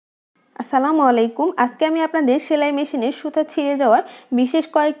আসসালামু আলাইকুম। আজকে আমি আপনাদের সেলাই মেশিনের সুতা ছিঁড়ে যাওয়ার বিশেষ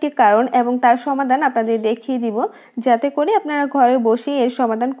কয়েকটি কারণ এবং তার সমাধান আপনাদের দেখিয়ে দিব, যাতে করে আপনারা ঘরে বসে এর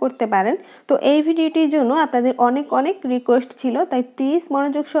সমাধান করতে পারেন। তো এই ভিডিওটির জন্য আপনাদের অনেক অনেক রিকোয়েস্ট ছিল, তাই প্লিজ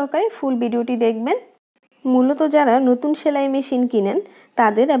মনোযোগ সহকারে ফুল ভিডিওটি দেখবেন। মূলত যারা নতুন সেলাই মেশিন কিনেন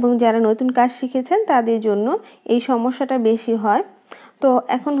তাদের এবং যারা নতুন কাজ শিখেছেন তাদের জন্য এই সমস্যাটা বেশি হয়। তো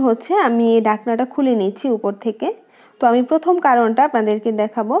এখন হচ্ছে আমি এই ঢাকনাটা খুলে নিচ্ছি উপর থেকে। তো আমি প্রথম কারণটা আপনাদেরকে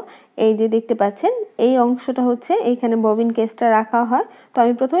দেখাবো। এই যে দেখতে পাচ্ছেন এই অংশটা হচ্ছে এইখানে ববিন কেসটা রাখা হয়। তো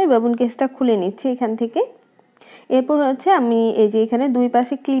আমি প্রথমে ববিন কেসটা খুলে নিচ্ছি এখান থেকে। এরপর হচ্ছে আমি এই যে এখানে দুই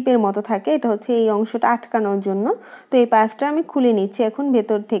পাশে ক্লিপের মতো থাকে, এটা হচ্ছে এই অংশটা আটকানোর জন্য। তো এই পাশটা আমি খুলে নিচ্ছি এখন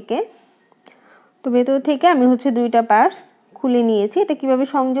ভেতর থেকে। তো ভেতর থেকে আমি হচ্ছে দুইটা পার্টস খুলে নিয়েছি। এটা কিভাবে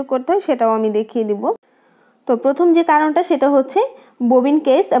সংযোগ করতে হয় সেটাও আমি দেখিয়ে দিব। তো প্রথম যে কারণটা সেটা হচ্ছে ববিন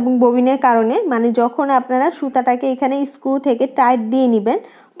কেস এবং ববিনের কারণে, মানে যখন আপনারা সুতাটাকে এখানে স্ক্রু থেকে টাইট দিয়ে নেবেন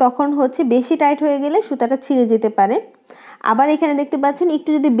তখন হচ্ছে বেশি টাইট হয়ে গেলে সুতাটা ছিঁড়ে যেতে পারে। আবার এখানে দেখতে পাচ্ছেন একটু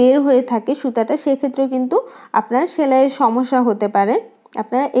যদি বের হয়ে থাকে সুতাটা, সেক্ষেত্রেও কিন্তু আপনার সেলাইয়ের সমস্যা হতে পারে।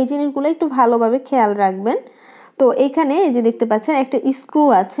 আপনারা এই জিনিসগুলো একটু ভালোভাবে খেয়াল রাখবেন। তো এখানে এই যে দেখতে পাচ্ছেন একটা স্ক্রু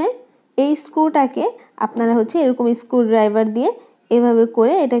আছে, এই স্ক্রুটাকে আপনারা হচ্ছে এরকম স্ক্রু ড্রাইভার দিয়ে এভাবে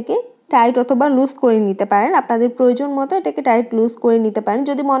করে এটাকে টাইট অথবা লুজ করে নিতে পারেন। আপনাদের প্রয়োজন মতো এটাকে টাইট লুজ করে নিতে পারেন।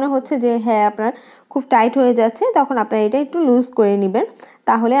 যদি মনে হচ্ছে যে হ্যাঁ আপনার খুব টাইট হয়ে যাচ্ছে, তখন আপনারা এটা একটু লুজ করে নেবেন,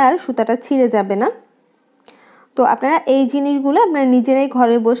 তাহলে আর সুতাটা ছিঁড়ে যাবে না। তো আপনারা এই জিনিসগুলো আপনারা নিজেরাই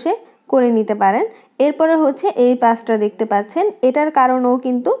ঘরে বসে করে নিতে পারেন। এরপরে হচ্ছে এই পাশটা দেখতে পাচ্ছেন, এটার কারণেও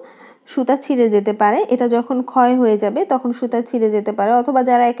কিন্তু সুতা ছিঁড়ে যেতে পারে। এটা যখন ক্ষয় হয়ে যাবে তখন সুতা ছিঁড়ে যেতে পারে, অথবা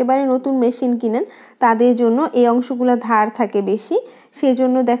যারা একেবারে নতুন মেশিন কিনেন তাদের জন্য এই অংশগুলো ধার থাকে বেশি, সেই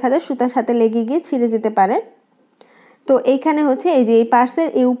জন্য দেখা যায় সুতার সাথে লেগে গিয়ে ছিঁড়ে যেতে পারে। তো এইখানে হচ্ছে এই যে এই পার্সের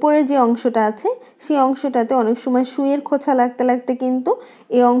এই উপরে যে অংশটা আছে সেই অংশটাতে অনেক সময় সুইয়ের খোঁচা লাগতে লাগতে কিন্তু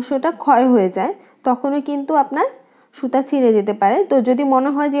এই অংশটা ক্ষয় হয়ে যায়, তখনও কিন্তু আপনার সুতা ছিঁড়ে যেতে পারে। তো যদি মনে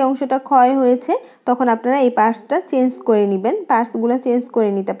হয় যে অংশটা ক্ষয় হয়েছে, তখন আপনারা এই পার্সটা চেঞ্জ করে নেবেন, পার্সগুলো চেঞ্জ করে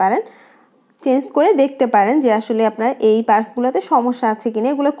নিতে পারেন। চেঞ্জ করে দেখতে পারেন যে আসলে আপনার এই পার্সগুলোতে সমস্যা আছে কিনা।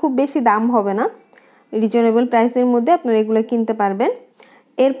 এগুলো খুব বেশি দাম হবে না, রিজনেবল প্রাইসের মধ্যে আপনারা এগুলো কিনতে পারবেন।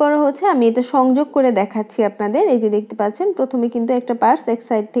 এরপরে হচ্ছে আমি এটা সংযোগ করে দেখাচ্ছি আপনাদের। এই যে দেখতে পাচ্ছেন প্রথমে কিন্তু একটা পার্স এক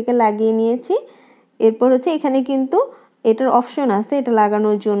সাইড থেকে লাগিয়ে নিয়েছি। এরপর হচ্ছে এখানে কিন্তু এটার অপশন আছে এটা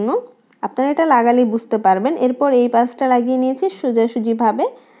লাগানোর জন্য, আপনারা এটা লাগালেই বুঝতে পারবেন। এরপর এই পার্সটা লাগিয়ে নিয়েছি সোজাসুজিভাবে,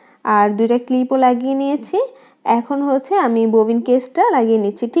 আর দুইটা ক্লিপও লাগিয়ে নিয়েছি। এখন হচ্ছে আমি ববিন কেসটা লাগিয়ে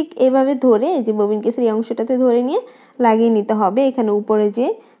নিচ্ছি ঠিক এভাবে ধরে, এই যে ববিন কেসের এই অংশটাতে ধরে নিয়ে লাগিয়ে নিতে হবে। এখানে উপরে যে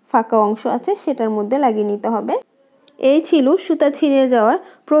ফাঁকা অংশ আছে সেটার মধ্যে লাগিয়ে নিতে হবে। এই ছিল সুতা ছিঁড়ে যাওয়ার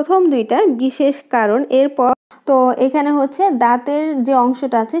প্রথম দুইটা বিশেষ কারণ। এরপর তো এখানে হচ্ছে দাঁতের যে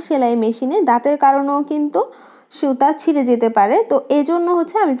অংশটা আছে সেলাই মেশিনে, দাঁতের কারণেও কিন্তু সুতা ছিঁড়ে যেতে পারে। তো এই জন্য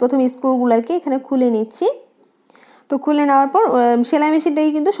হচ্ছে আমি প্রথম স্ক্রুগুলোকে এখানে খুলে নিচ্ছি। তো খুলে নেওয়ার পর সেলাই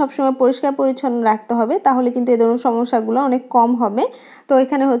মেশিনটাকে কিন্তু সবসময় পরিষ্কার পরিচ্ছন্ন রাখতে হবে, তাহলে কিন্তু এই ধরনের সমস্যাগুলো অনেক কম হবে। তো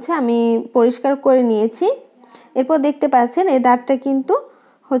এখানে হচ্ছে আমি পরিষ্কার করে নিয়েছি। এরপর দেখতে পাচ্ছেন এই দাঁতটা কিন্তু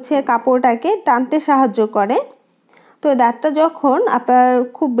হচ্ছে কাপড়টাকে টানতে সাহায্য করে। তো দাঁতটা যখন আপনার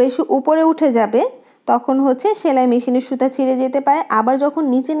খুব বেশি উপরে উঠে যাবে তখন হচ্ছে সেলাই মেশিনের সুতা ছিঁড়ে যেতে পারে, আবার যখন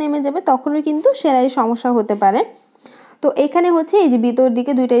নিচে নেমে যাবে তখনও কিন্তু সেলাইয়ের সমস্যা হতে পারে। তো এখানে হচ্ছে এই যে ভিতর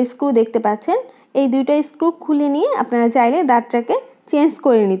দিকে দুইটা স্ক্রু দেখতে পাচ্ছেন, এই দুইটা স্ক্রু খুলে নিয়ে আপনারা চাইলে দাঁতটাকে চেঞ্জ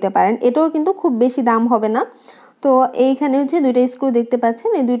করে নিতে পারেন, এটাও কিন্তু খুব বেশি দাম হবে না। তো এইখানে হচ্ছে দুইটা স্ক্রু দেখতে পাচ্ছেন,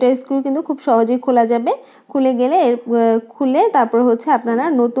 এই দুইটা স্ক্রু কিন্তু খুব সহজেই খোলা যাবে। খুলে গেলে খুলে তারপর হচ্ছে আপনারা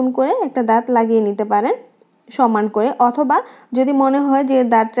নতুন করে একটা দাঁত লাগিয়ে নিতে পারেন সমান করে, অথবা যদি মনে হয় যে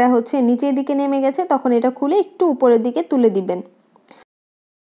দাঁতটা হচ্ছে নিচের দিকে নেমে গেছে তখন এটা খুলে একটু উপরের দিকে তুলে দিবেন।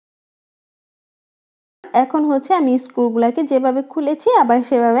 এখন হচ্ছে আমি স্ক্রুগুলোকে যেভাবে খুলেছি আবার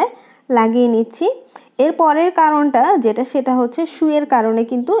সেভাবে লাগিয়ে নিচ্ছি। এর পরের কারণটা যেটা সেটা হচ্ছে সুইয়ের কারণে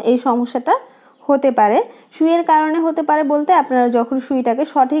কিন্তু এই সমস্যাটা হতে পারে। সুইয়ের কারণে হতে পারে বলতে আপনারা যখন সুইটাকে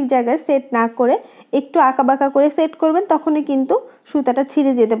সঠিক জায়গায় সেট না করে একটু আঁকাবাঁকা করে সেট করবেন তখনই কিন্তু সুতাটা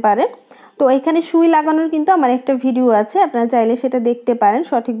ছিঁড়ে যেতে পারে। তো এখানে সুই লাগানোর কিন্তু আমার একটা ভিডিও আছে, আপনারা চাইলে সেটা দেখতে পারেন।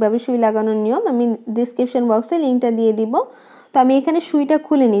 সঠিকভাবে সুই লাগানোর নিয়ম আমি ডিসক্রিপশন বক্সে লিঙ্কটা দিয়ে দিব। তো আমি এখানে সুইটা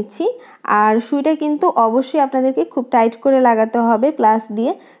খুলে নিচ্ছি, আর সুইটা কিন্তু অবশ্যই আপনাদেরকে খুব টাইট করে লাগাতে হবে প্লাস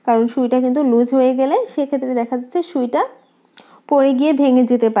দিয়ে, কারণ সুইটা কিন্তু লুজ হয়ে গেলে সেক্ষেত্রে দেখা যাচ্ছে সুইটা পড়ে গিয়ে ভেঙে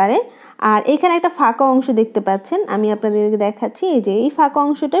যেতে পারে। আর এখানে একটা ফাঁকা অংশ দেখতে পাচ্ছেন, আমি আপনাদেরকে দেখাচ্ছি। এই যে এই ফাঁকা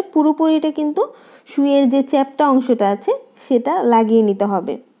অংশটা পুরোপুরিটা কিন্তু সুইয়ের যে চ্যাপটা অংশটা আছে সেটা লাগিয়ে নিতে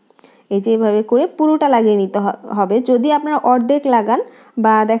হবে। এই যে এভাবে করে পুরোটা লাগিয়ে নিতে হবে। যদি আপনারা অর্ধেক লাগান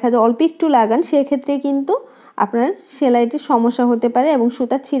বা দেখা যায় অল্প একটু লাগান, সেক্ষেত্রে কিন্তু আপনার সেলাইটির সমস্যা হতে পারে এবং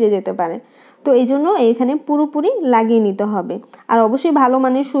সুতা ছিঁড়ে যেতে পারে। তো এই জন্য এখানে পুরোপুরি লাগিয়ে নিতে হবে। আর অবশ্যই ভালো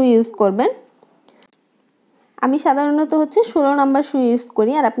মানের সুই ইউজ করবেন। আমি সাধারণত 16 নাম্বার সুই ইউজ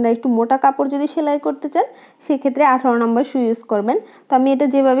করি, আর আপনারা একটু মোটা কাপড় যদি সেলাই করতে চান সেক্ষেত্রে 18 নাম্বার সুই ইউজ করবেন। তো আমি এটা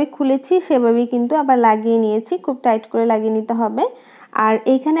যেভাবে খুলেছি সেভাবেই কিন্তু আবার লাগিয়ে নিয়েছি, খুব টাইট করে লাগিয়ে নিতে হবে। আর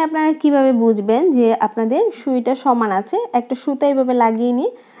এইখানে আপনারা কিভাবে বুঝবেন যে আপনাদের সুইটা সমান আছে, একটা সুতা এইভাবে লাগিয়ে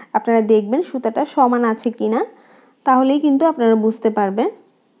নিয়ে আপনারা দেখবেন সুতাটা সমান আছে কিনা, তাহলেই কিন্তু আপনারা বুঝতে পারবেন।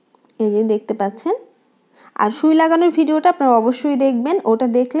 এই যে দেখতে পাচ্ছেন। আর সুই লাগানোর ভিডিওটা আপনারা অবশ্যই দেখবেন, ওটা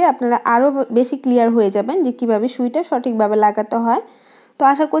দেখলে আপনারা আরও বেশি ক্লিয়ার হয়ে যাবেন যে কিভাবে সুইটা সঠিকভাবে লাগাতে হয়। তো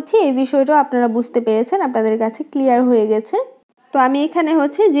আশা করছি এই বিষয়টাও আপনারা বুঝতে পেরেছেন, আপনাদের কাছে ক্লিয়ার হয়ে গেছে। তো আমি এখানে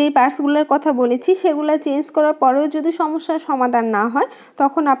যেই পার্টসগুলোর কথা বলেছি সেগুলো চেঞ্জ করার পরেও যদি সমস্যার সমাধান না হয়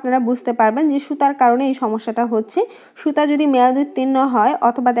তখন আপনারা বুঝতে পারবেন যে সুতার কারণে এই সমস্যাটা হচ্ছে। সুতা যদি মেয়াদ উত্তীর্ণ হয়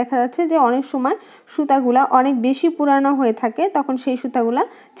অথবা দেখা যাচ্ছে যে অনেক সময় সুতাগুলা অনেক বেশি পুরানো হয়ে থাকে, তখন সেই সুতাগুলা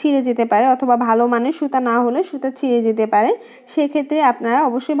ছিঁড়ে যেতে পারে, অথবা ভালো মানের সুতা না হলে সুতা ছিঁড়ে যেতে পারে। সেক্ষেত্রে আপনারা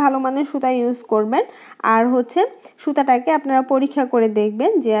অবশ্যই ভালো মানের সুতা ইউজ করবেন। আর সুতাটাকে আপনারা পরীক্ষা করে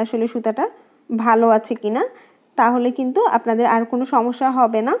দেখবেন যে আসলে সুতাটা ভালো আছে কিনা, তাহলে কিন্তু আপনাদের আর কোনো সমস্যা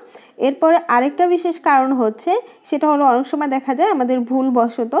হবে না। এরপরে আরেকটা বিশেষ কারণ সেটা হলো অনেক সময় দেখা যায় আমাদের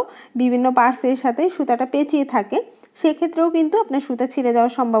ভুলবশত বিভিন্ন পার্টসের সাথে সুতাটা পেঁচিয়ে থাকে, সেক্ষেত্রেও কিন্তু আপনার সুতা ছিঁড়ে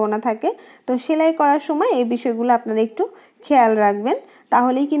যাওয়ার সম্ভাবনা থাকে। তো সেলাই করার সময় এই বিষয়গুলো আপনারা একটু খেয়াল রাখবেন,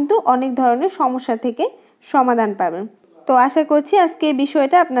 তাহলেই কিন্তু অনেক ধরনের সমস্যা থেকে সমাধান পাবেন। তো আশা করছি আজকে এই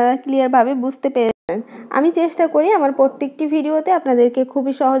বিষয়টা আপনারা ক্লিয়ারভাবে বুঝতে পেরেছেন। আমি চেষ্টা করি আমার প্রত্যেকটি ভিডিওতে আপনাদেরকে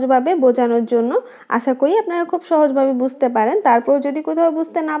খুবই সহজভাবে বোঝানোর জন্য। আশা করি আপনারা খুব সহজভাবে বুঝতে পারেন। তারপরেও যদি কোথাও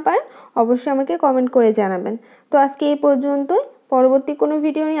বুঝতে না পারেন অবশ্যই আমাকে কমেন্ট করে জানাবেন। তো আজকে এই পর্যন্তই, পরবর্তী কোনো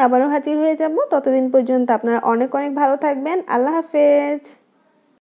ভিডিও নিয়ে আবারও হাজির হয়ে যাব। ততদিন পর্যন্ত আপনারা অনেক অনেক ভালো থাকবেন। আল্লাহ হাফেজ।